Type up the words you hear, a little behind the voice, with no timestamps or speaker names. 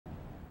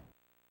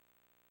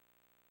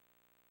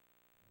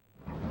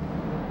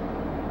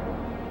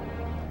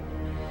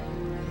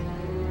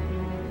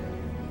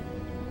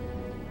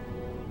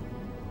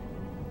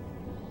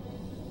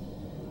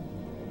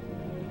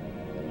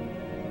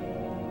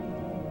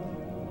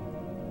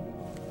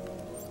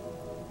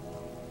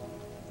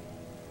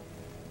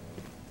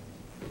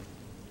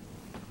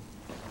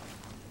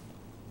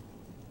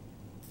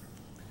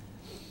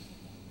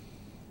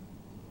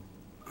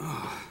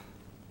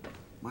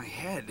My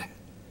head.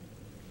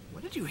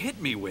 What did you hit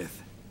me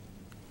with?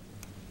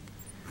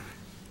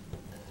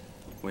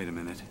 Wait a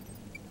minute.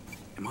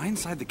 Am I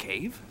inside the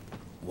cave?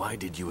 Why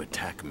did you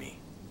attack me?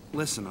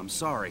 Listen, I'm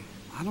sorry.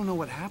 I don't know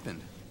what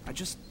happened. I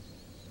just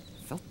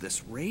felt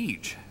this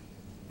rage.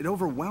 It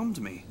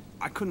overwhelmed me.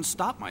 I couldn't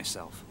stop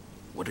myself.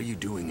 What are you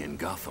doing in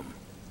Gotham?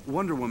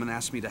 Wonder Woman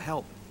asked me to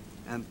help.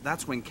 And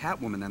that's when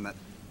Catwoman and that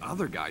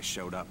other guy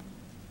showed up.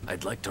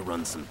 I'd like to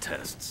run some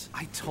tests.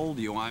 I told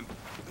you I'm...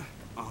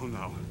 Oh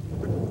no.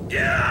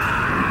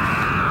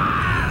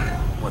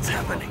 What's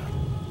happening?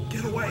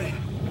 Get away!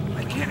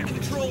 I can't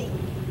control...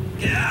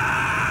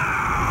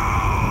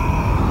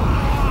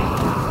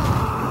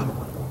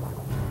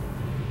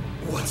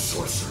 What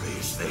sorcery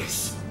is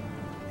this?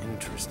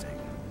 Interesting.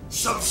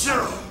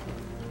 Sub-Zero!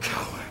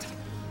 Coward.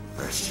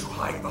 First you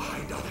hide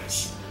behind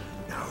others.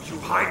 Now you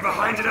hide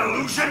behind an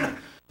illusion?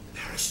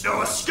 There is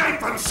no escape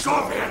from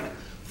Scorpion!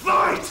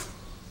 Fight!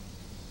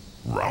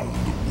 Round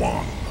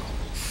 1.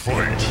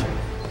 Fight!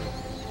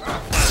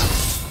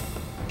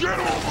 Get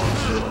over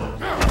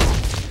here!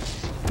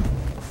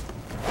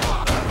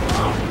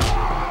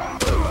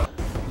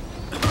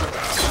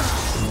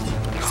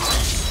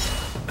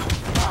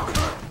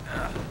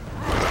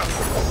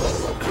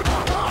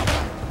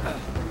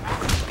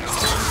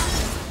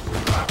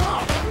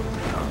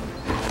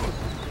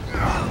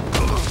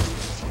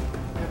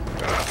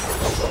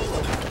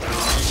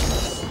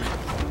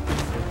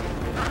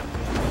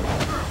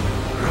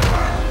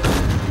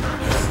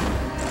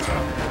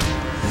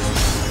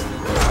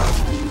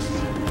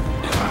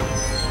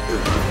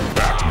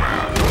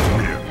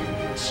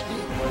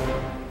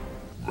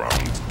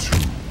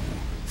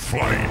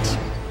 Fight!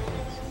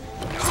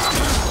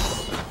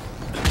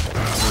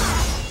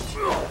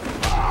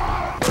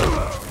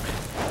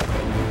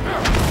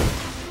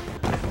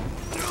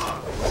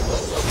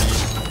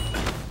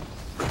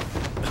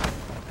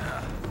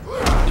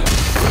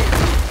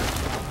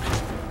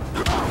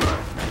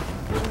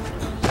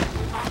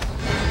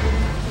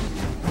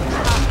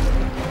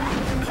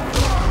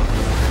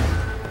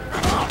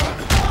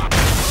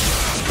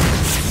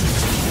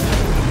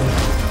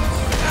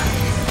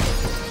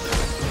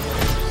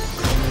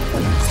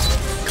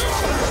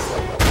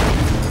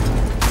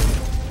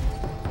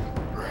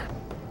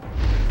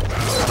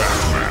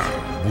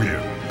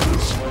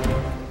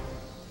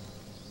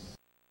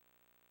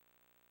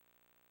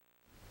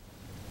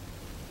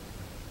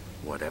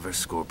 Whatever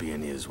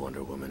Scorpion is,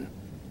 Wonder Woman,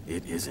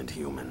 it isn't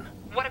human.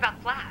 What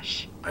about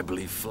Flash? I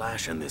believe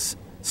Flash and this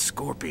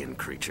Scorpion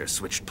creature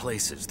switched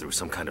places through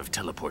some kind of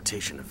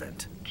teleportation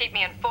event. Keep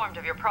me informed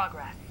of your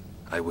progress.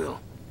 I will.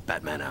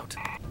 Batman out.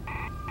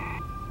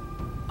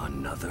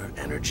 Another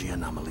energy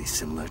anomaly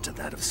similar to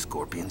that of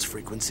Scorpion's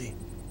frequency?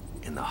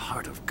 In the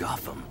heart of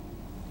Gotham?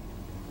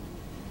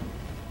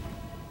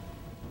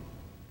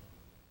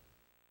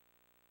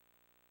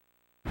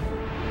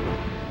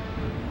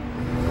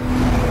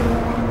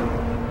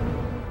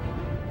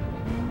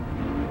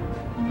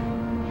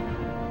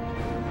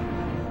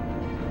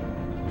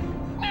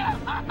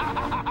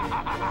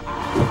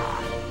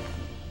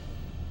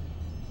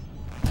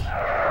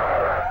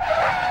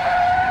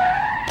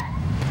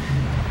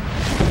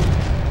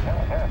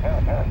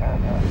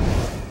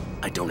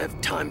 I don't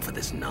have time for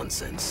this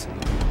nonsense.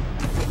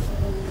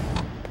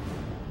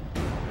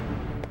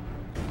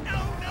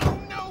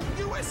 No!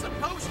 You were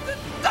supposed to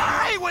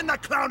die when the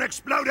clown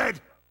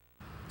exploded!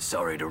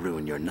 Sorry to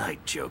ruin your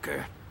night,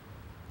 Joker.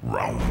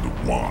 Round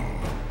 1.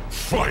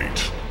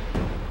 Fight!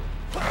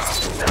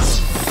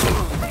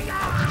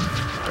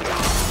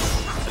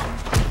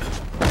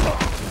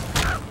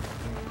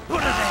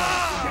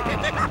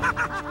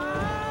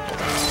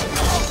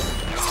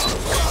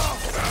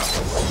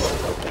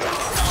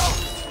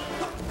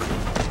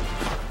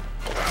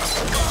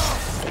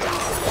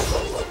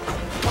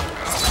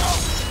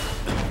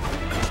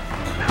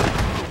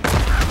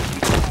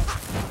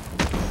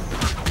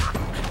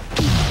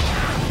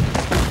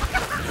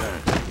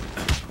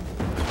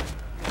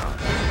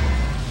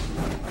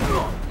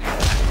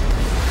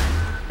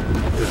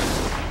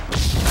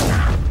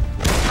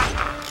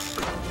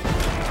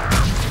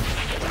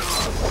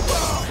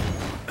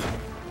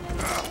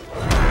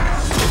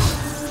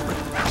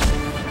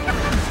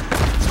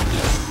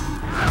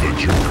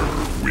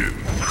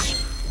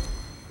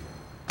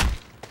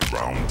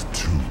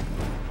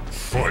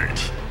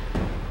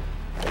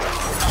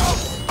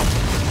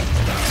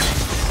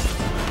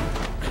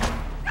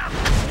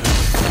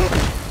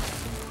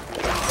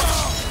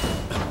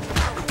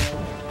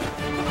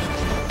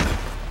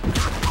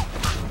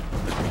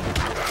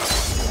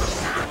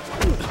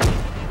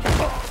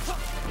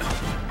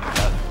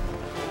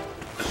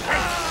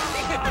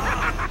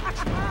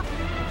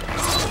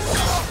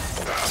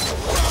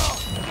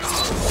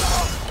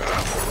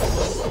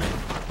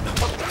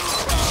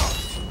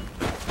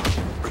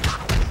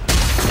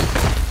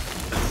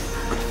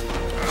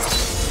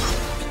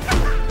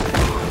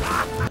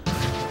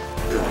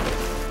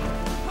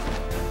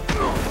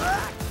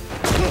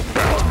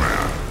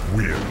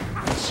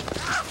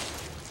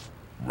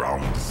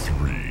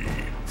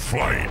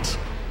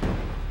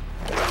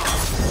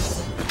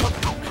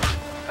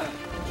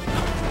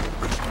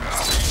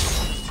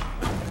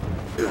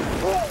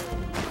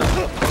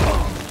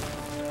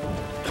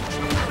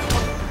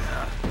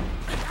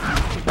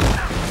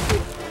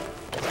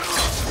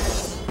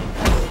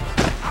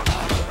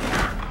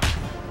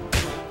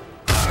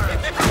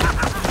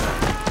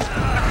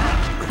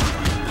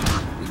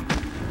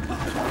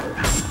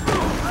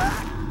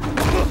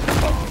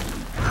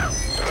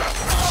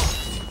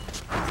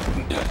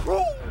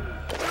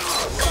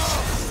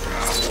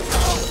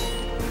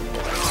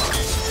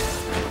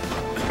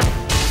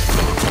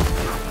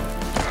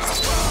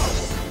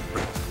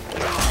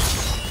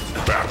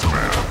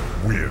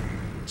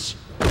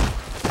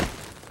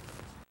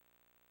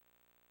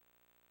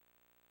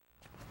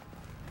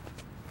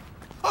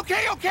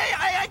 okay?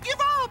 I give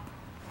up!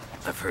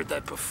 I've heard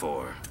that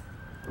before.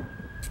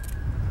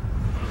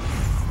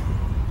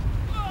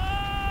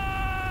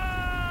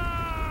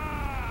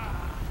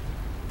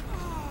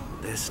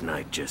 This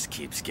night just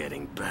keeps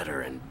getting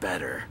better and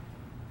better.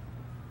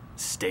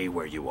 Stay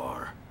where you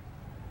are.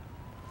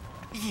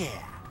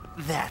 Yeah,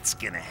 that's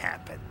gonna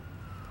happen.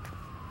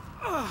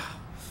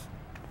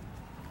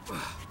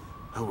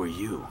 Who are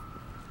you?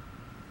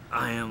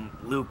 I am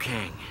Liu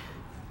Kang.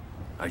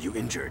 Are you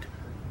injured?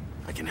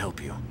 I can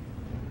help you.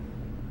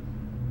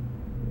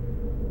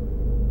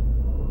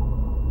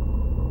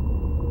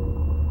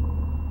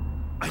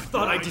 I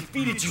thought I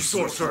defeated you,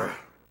 sorcerer.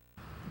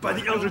 By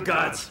the Elder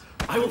Gods,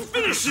 I will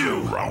finish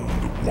you! Round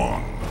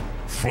 1.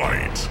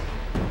 Fight!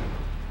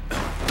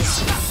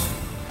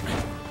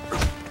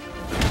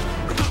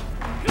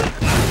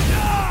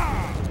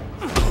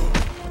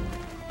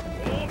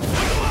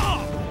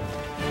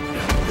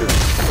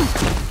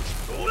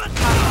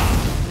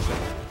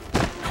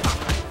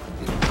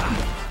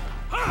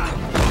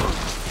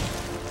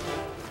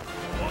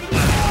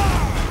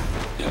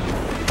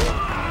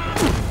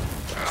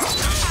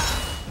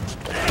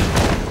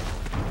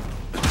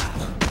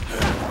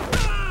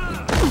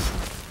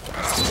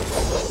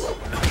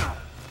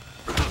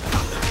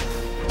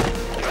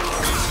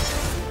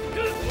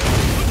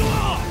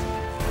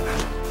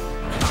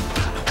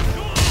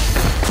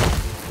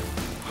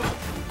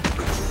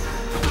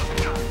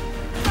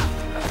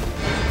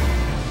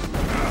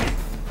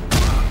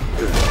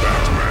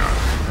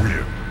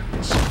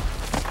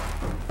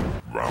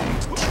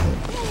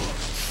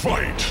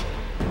 Fight!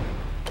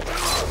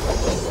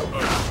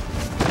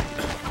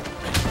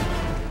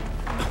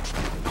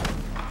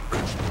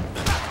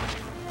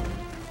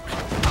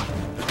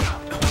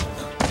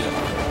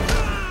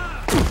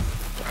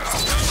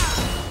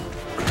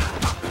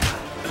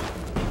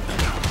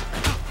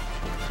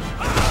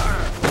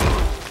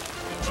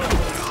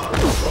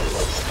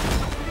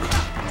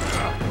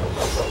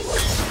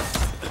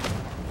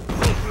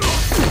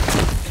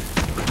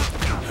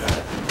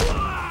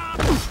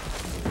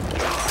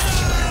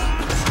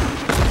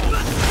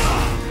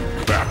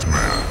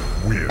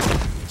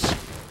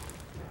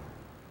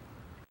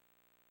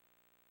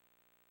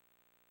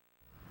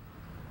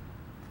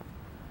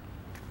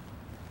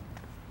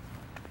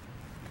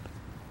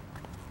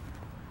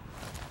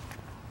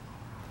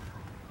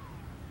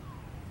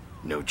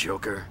 No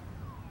Joker,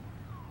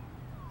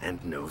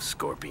 and no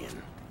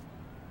Scorpion.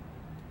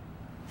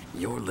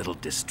 Your little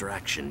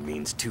distraction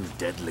means 2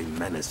 deadly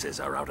menaces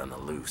are out on the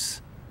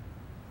loose.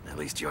 At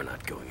least you're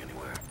not going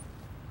anywhere.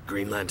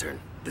 Green Lantern,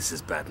 this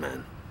is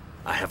Batman.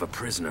 I have a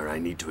prisoner I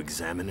need to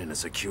examine in a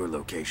secure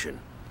location.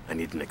 I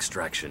need an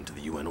extraction to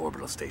the UN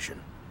orbital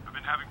station. I've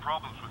been having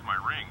problems with my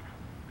ring.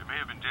 It may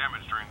have been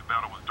damaged during the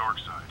battle with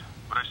Darkseid,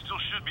 but I still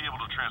should be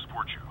able to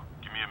transport you.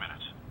 Give me a minute.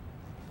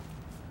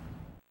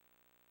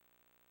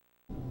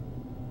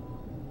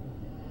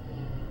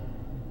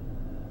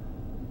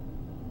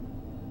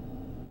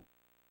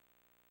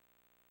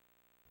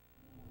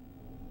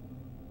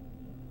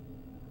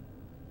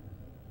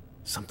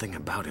 Something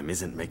about him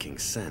isn't making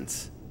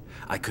sense.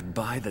 I could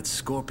buy that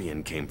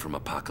Scorpion came from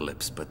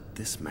Apocalypse, but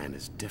this man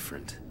is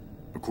different.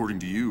 According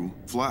to you,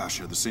 Flash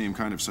had the same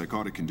kind of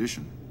psychotic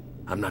condition.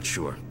 I'm not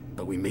sure,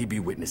 but we may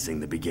be witnessing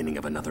the beginning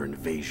of another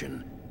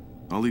invasion.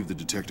 I'll leave the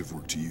detective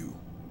work to you.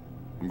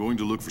 I'm going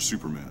to look for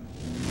Superman.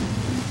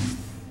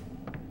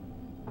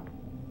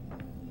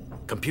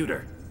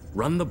 Computer,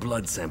 run the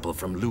blood sample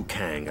from Liu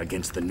Kang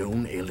against the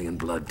known alien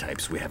blood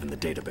types we have in the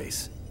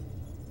database.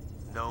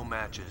 No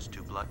matches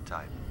to blood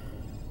type.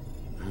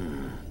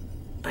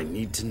 I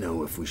need to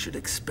know if we should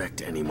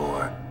expect any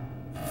more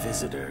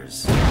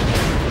visitors.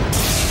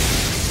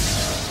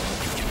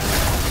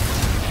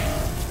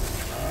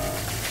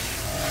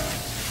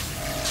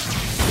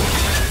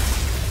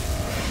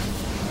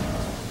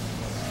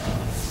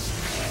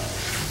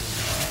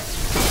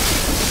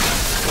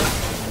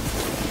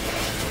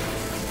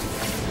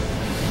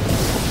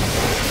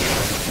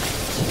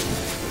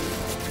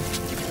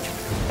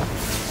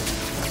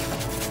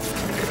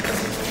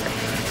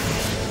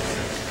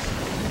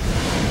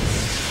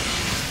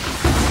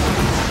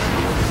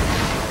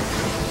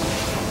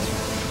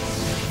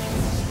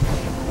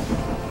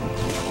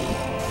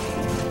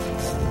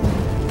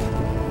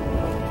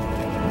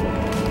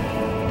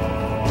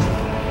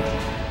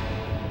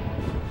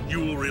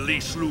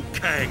 Release Liu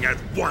Kang at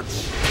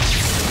once!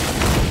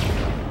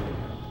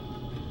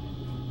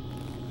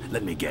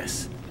 Let me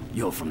guess.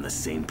 You're from the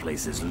same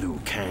place as Liu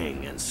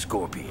Kang and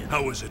Scorpion.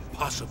 How is it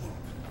possible?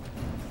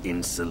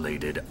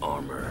 Insulated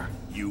armor.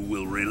 You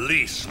will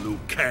release Liu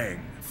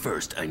Kang.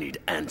 First, I need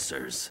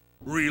answers.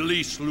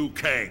 Release Liu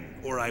Kang,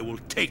 or I will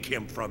take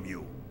him from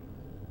you.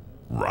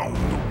 Round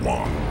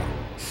 1.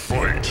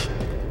 Fight!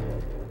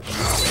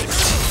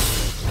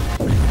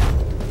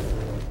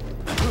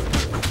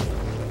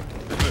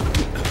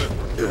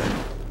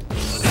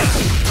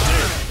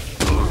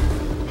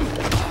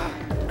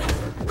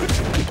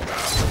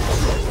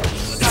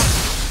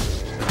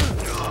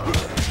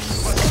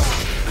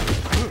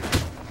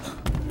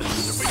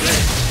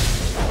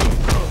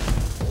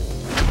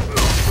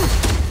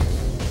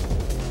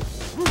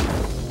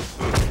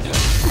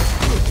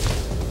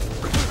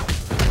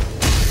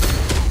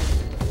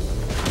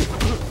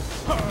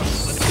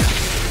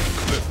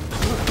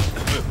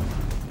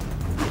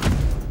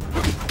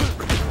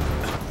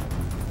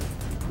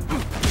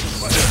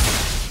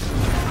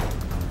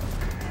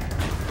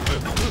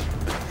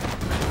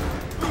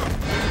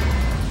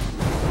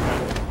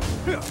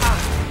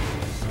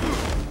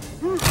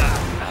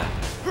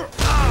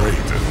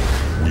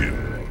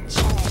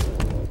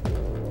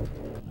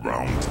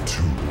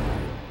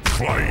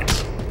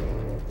 Fight!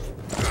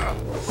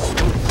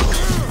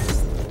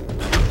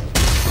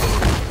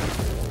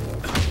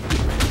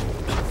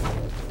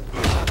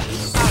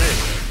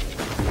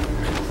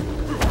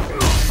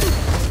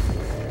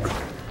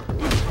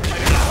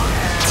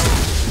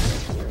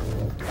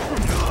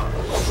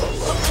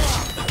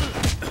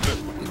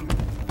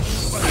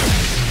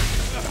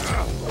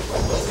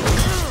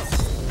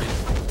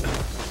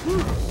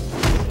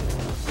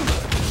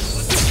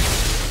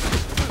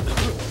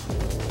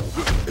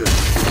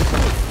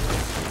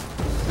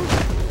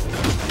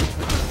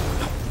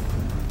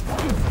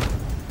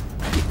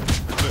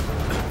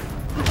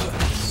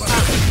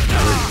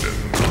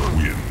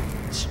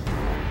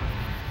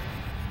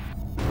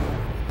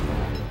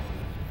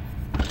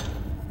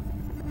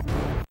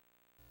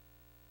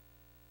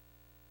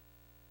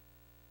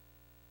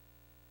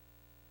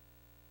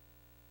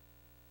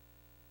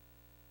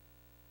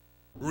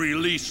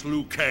 Release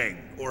Liu Kang,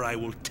 or I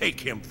will take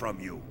him from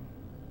you.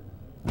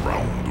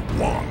 Round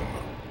 1.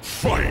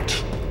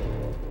 Fight!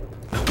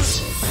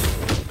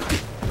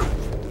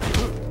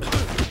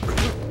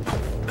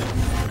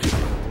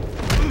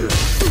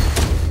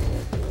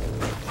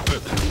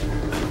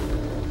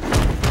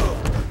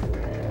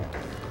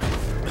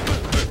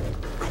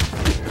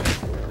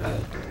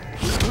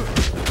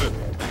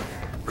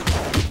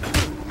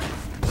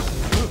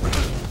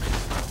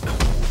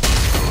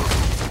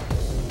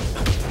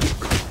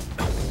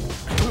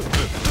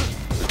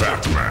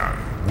 Batman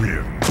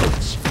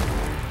wins.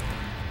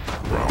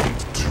 Round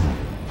 2.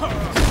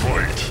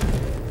 Fight!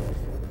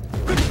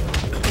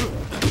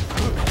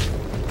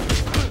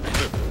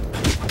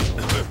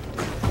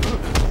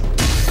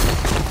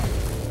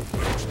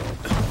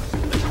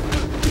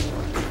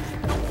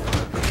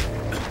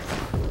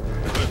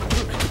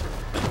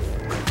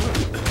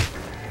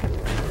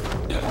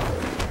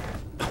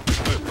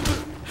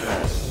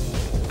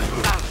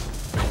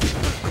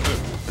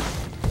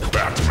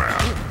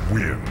 Batman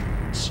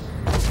wins.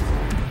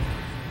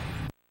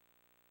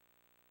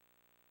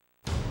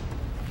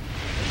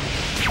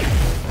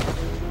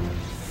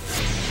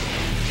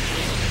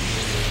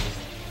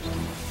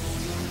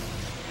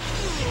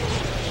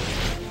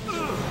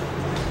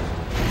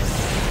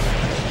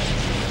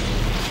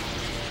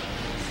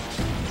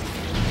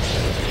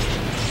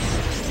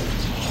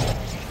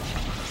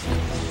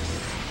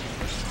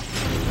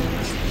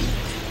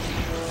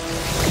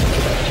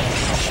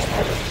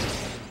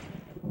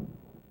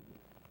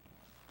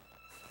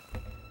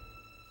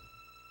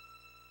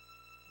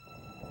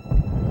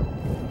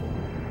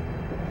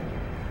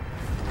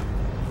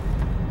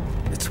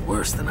 It's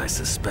worse than I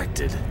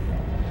suspected.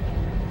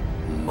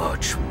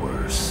 Much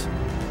worse.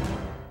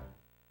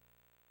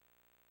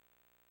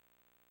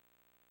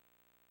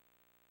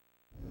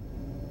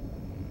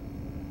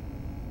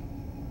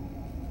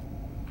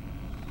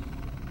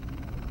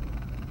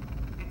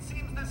 It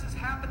seems this is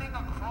happening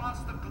across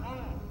the globe,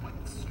 with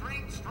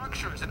strange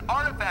structures and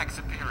artifacts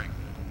appearing.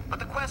 But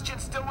the question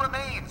still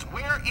remains,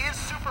 where is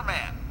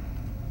Superman?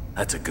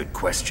 That's a good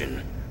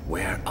question.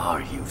 Where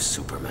are you,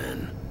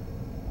 Superman?